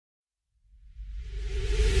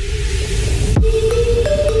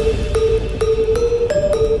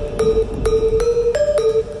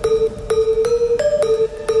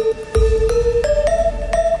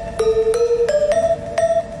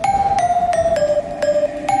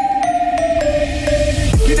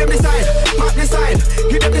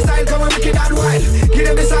side, come and wicked and wild. Give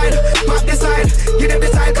them the side, pop the side. Give them the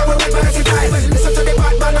side, come and with versatile. Listen to the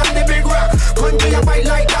bad man and the big rock. Country a fight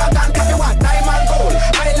like dog and copy what? Diamond gold,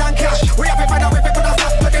 island cash. We have to find out if we put us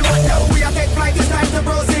up to the one now. We are take flight, it's time to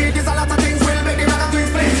proceed. There's a lot of things will make the rock to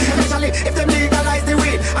split. Especially if them legalize the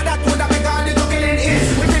weed. And that would have been all the killing is.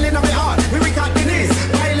 We feeling on the heart, we record the knees.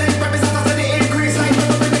 Violent representatives of the increase. Like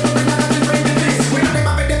we know them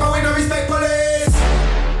have it, but we no respect police.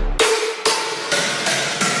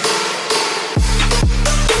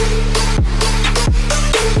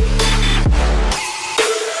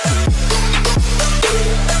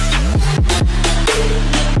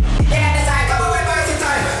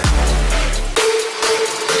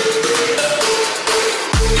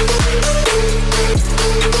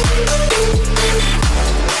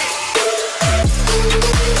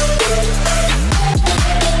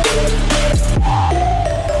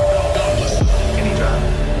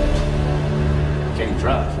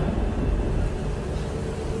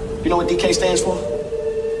 You know what DK stands for?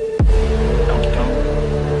 Donkey Kong.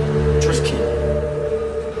 Drift King.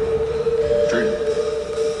 Drill.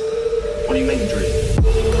 What do you mean, drill?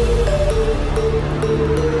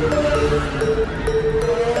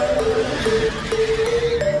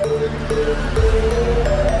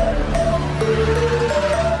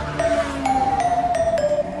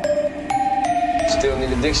 Still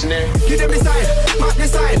need a dictionary? Give them the side, pop the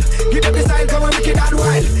side. Give them the side, come and wicked and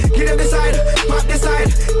wild. Give them the side, pop the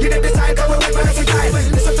side. Give them the side, come and with versatile.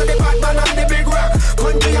 Listen to the bad man and the big rock.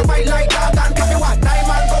 Country a fight like dog and copy what?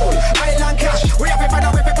 Diamond gold, island cash. We have to find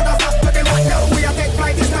out if we put us up to the one now. We are take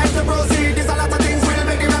flight, it's time to proceed. There's a lot of things will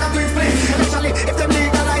make the rock to split. Especially if them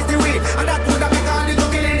legalize the weed. And that would have been all the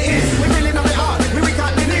killing is. We feeling on the heart, we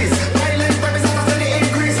record the knees. Violent representatives of the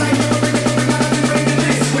increase. Like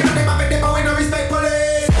we know them have it, but we no respect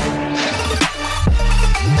police.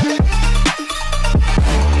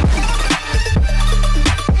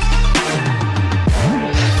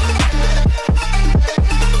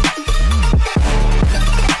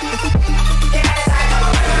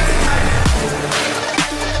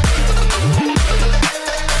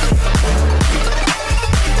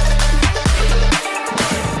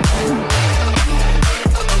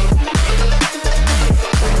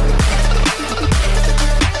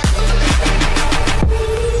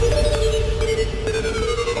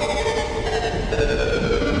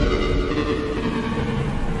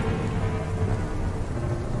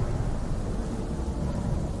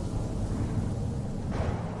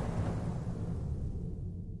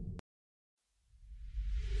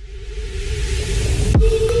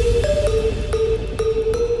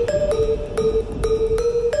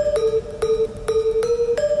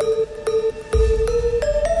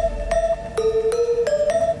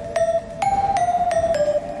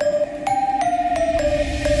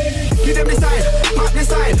 Give them the side, pop the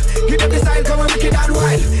side. Give them the side, come and wicked and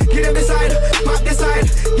wild. Give them the side, pop the side.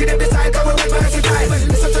 Give them the side, come and with versatile.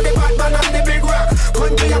 Listen to the bad man and the big rock.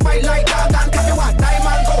 Country a fight like dog and copy what?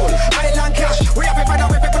 Diamond gold, island cash. We have to find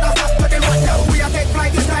out if we put us up to the one now. We are take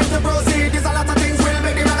flight, it's time to proceed. There's a lot of things will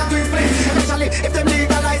make the rock to split. Especially if them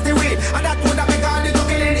legalize the weed. And that would have been all the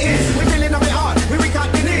killing is. We feeling on the heart, we record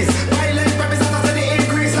the knees. Violent representatives of the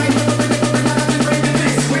increase. Like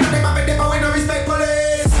we know them have it, but we no respect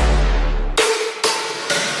police.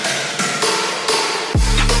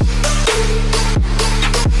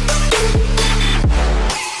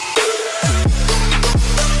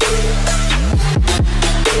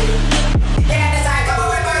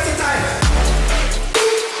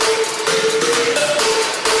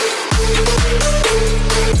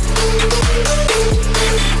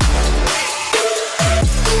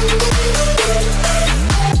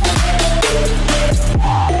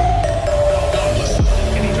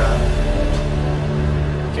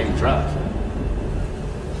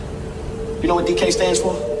 You know what DK stands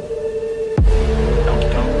for? Donkey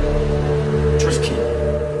Kong. Drift King.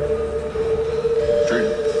 Drill.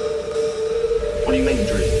 What do you mean,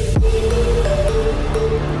 drill?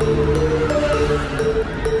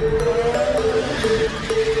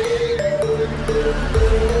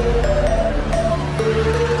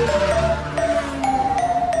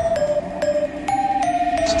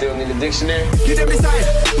 Still need a dictionary? Give them the side,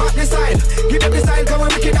 pop the side. Give them the side, come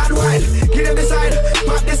and wicked and wild. Give them the side,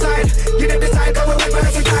 pop the side. Give them the side, come and with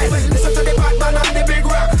versatile. Listen to the bad man and the big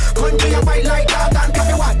rock. Country a fight like dog and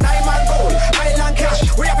copy what? Diamond gold, island cash.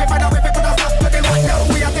 We have to find out if we put us up to the one now.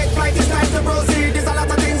 We are take flight, it's time to proceed. There's a lot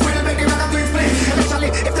of things will make the rock to split. Especially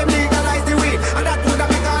if them legalize the weed. And that would have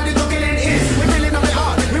been all the killing is. We feeling on the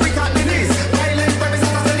heart, we record the knees. Violent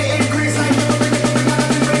representatives of the increase. Like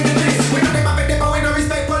we know them have it, but we no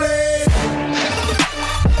respect police.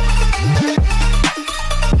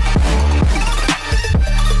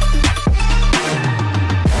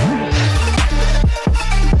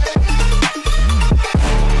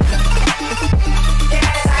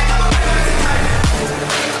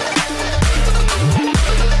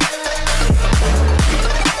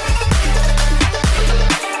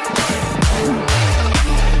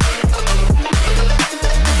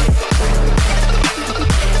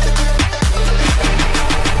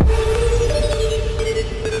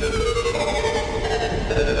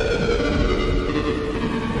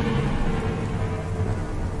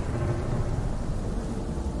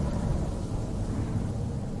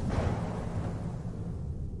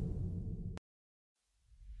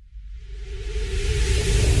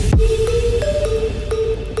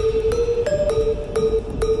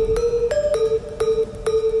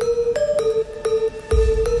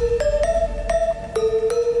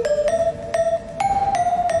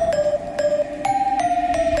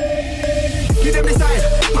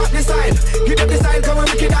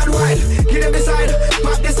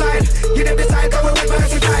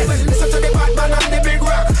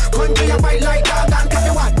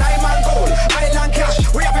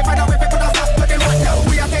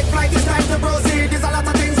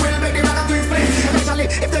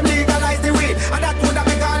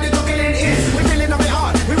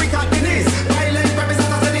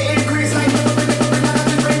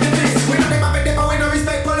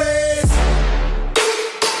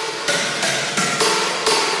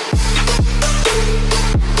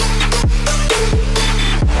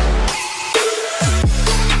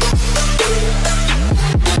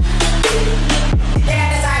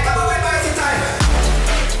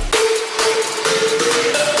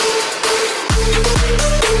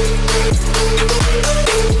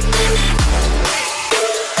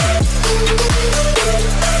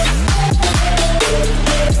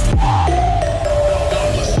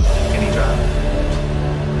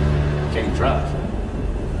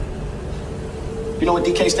 what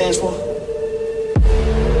DK stands for?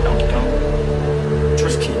 Donkey Kong.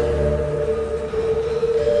 Drisky.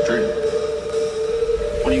 Dre.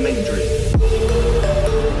 What do you mean, Dre?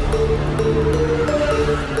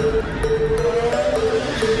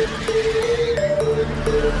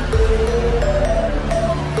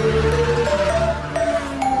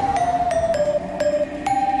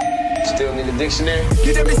 Still need a dictionary?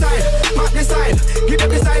 Give them the side, pop the side. Give them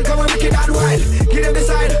the side, come and wicked and wild. Give them the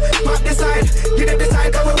side, pop the side. Give them the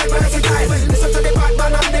side, come and wet versatile. Listen to the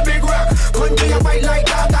Batman and the big rock. Country and fight like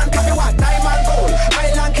dog and coffee what? Diamond gold,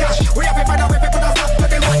 island cash. We have to find a way to put a stop to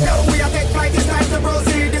the what now. We are take flight, it's time to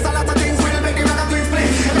proceed. There's a lot of things we'll make the rock to split.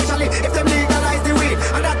 Especially if them legalize the weed.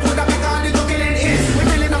 And that would have been all the killing is. We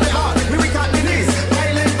feeling on the heart, we weak on the knees.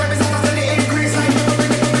 Violent weapons are the increase. Like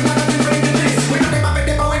we bring the this. We know them have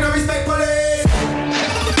it, but we no respect police.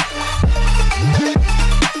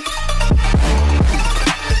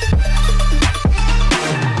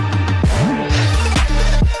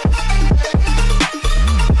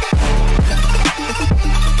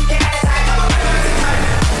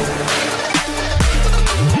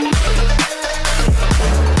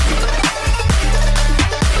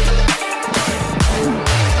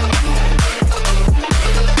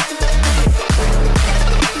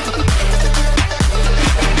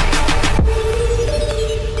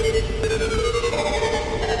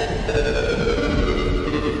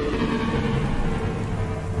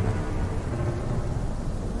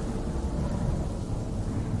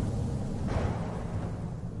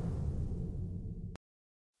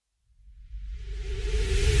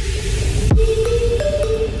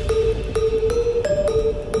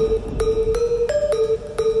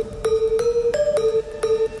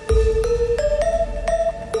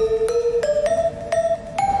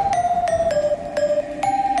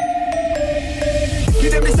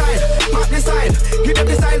 Give them the side, pop the side. Give them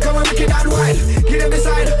the side, come and wicked and wild. Give them the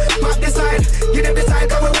side, pop the side. Give them the side,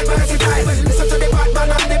 come and wet versatile. Listen to the Batman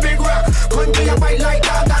and the big rock. Country and fight like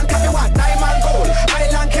dog and coffee what? Diamond gold,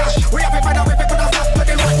 island cash. We have to find a way to put a stop to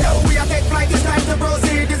the what now. We are take flight, it's time to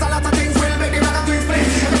proceed. There's a lot of things we'll make the rock to split.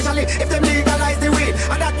 Especially if them legalize the weed.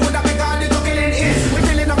 And that would have been all the killing is. We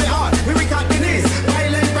feeling on the heart, we weak on the knees.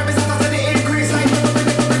 Violent weapons are the increase. Like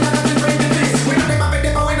we bring the this. We know them have it,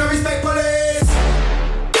 but we no respect police.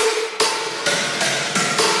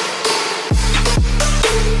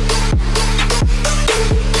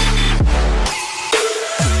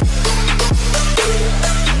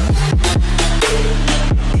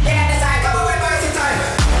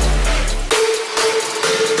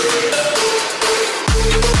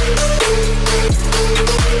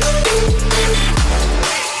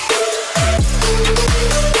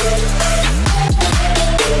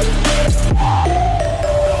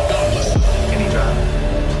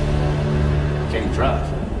 Can he drive?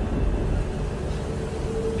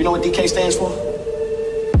 You know what DK stands for?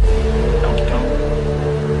 Donkey Kong.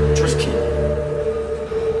 Drisky.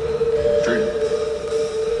 Dre.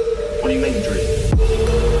 What do you mean, Dre?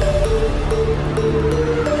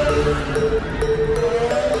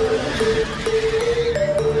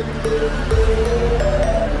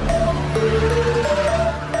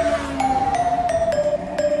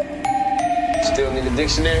 Still need a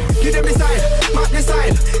dictionary? Give them the side, pop the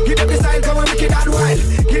side. Give them the side, come and wicked and wild.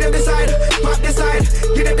 Give them the side, pop the side.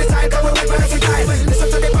 Give them the side, come and wet versatile. Listen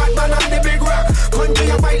to the Batman and the big rock. Country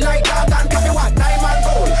and fight like dog and coffee what? Diamond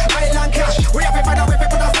gold, island cash. We have to find a way to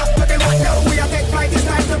put a stop to the what now. We are take flight, it's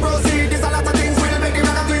time to proceed. There's a lot of things we'll make the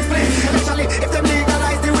rock to split. Especially if them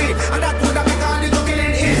legalize the weed. And that would have been all the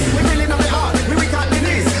killing is. We feeling on the heart, we weak on the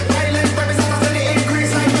knees. Violent weapons are the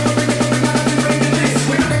increase. Like we bring the this.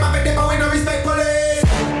 We know them have it, but we no respect police.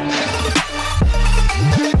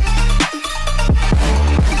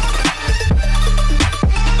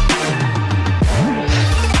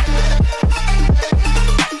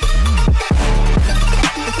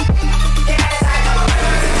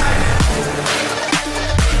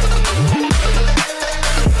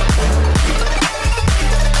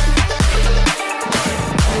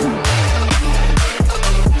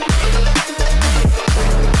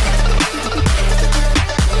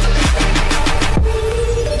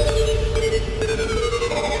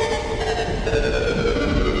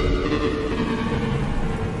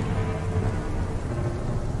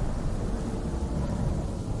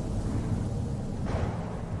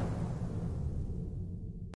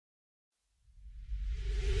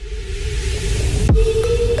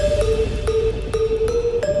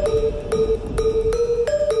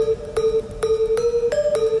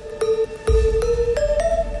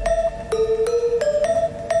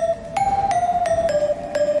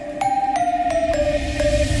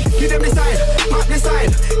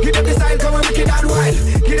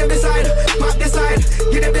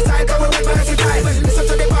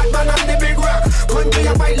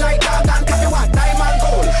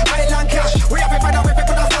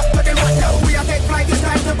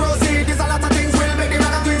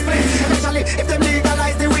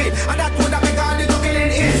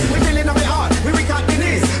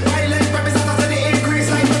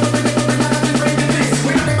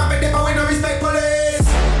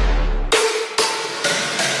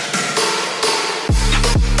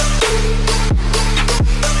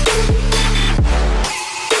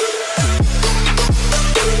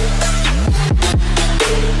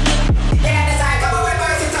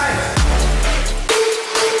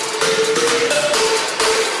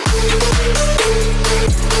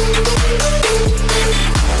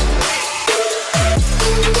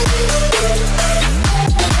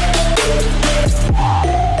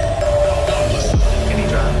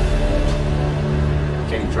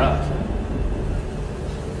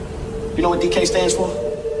 what DK stands for?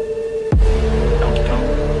 Donkey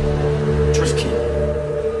Kong. Drift King.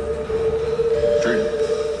 Drift.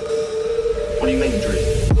 What do you mean, Drift?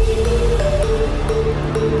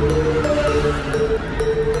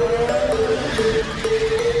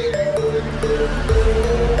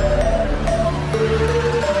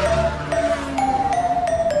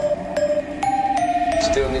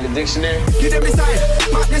 Still need a dictionary? Give them the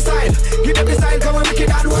side, pop the side. Give them the side, come and make it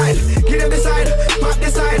that wild. Give them the side, pop the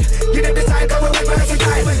side. Give them the side, come and make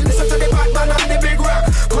versatile. Listen to the Batman and the big rock.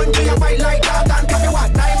 Country a fight like that.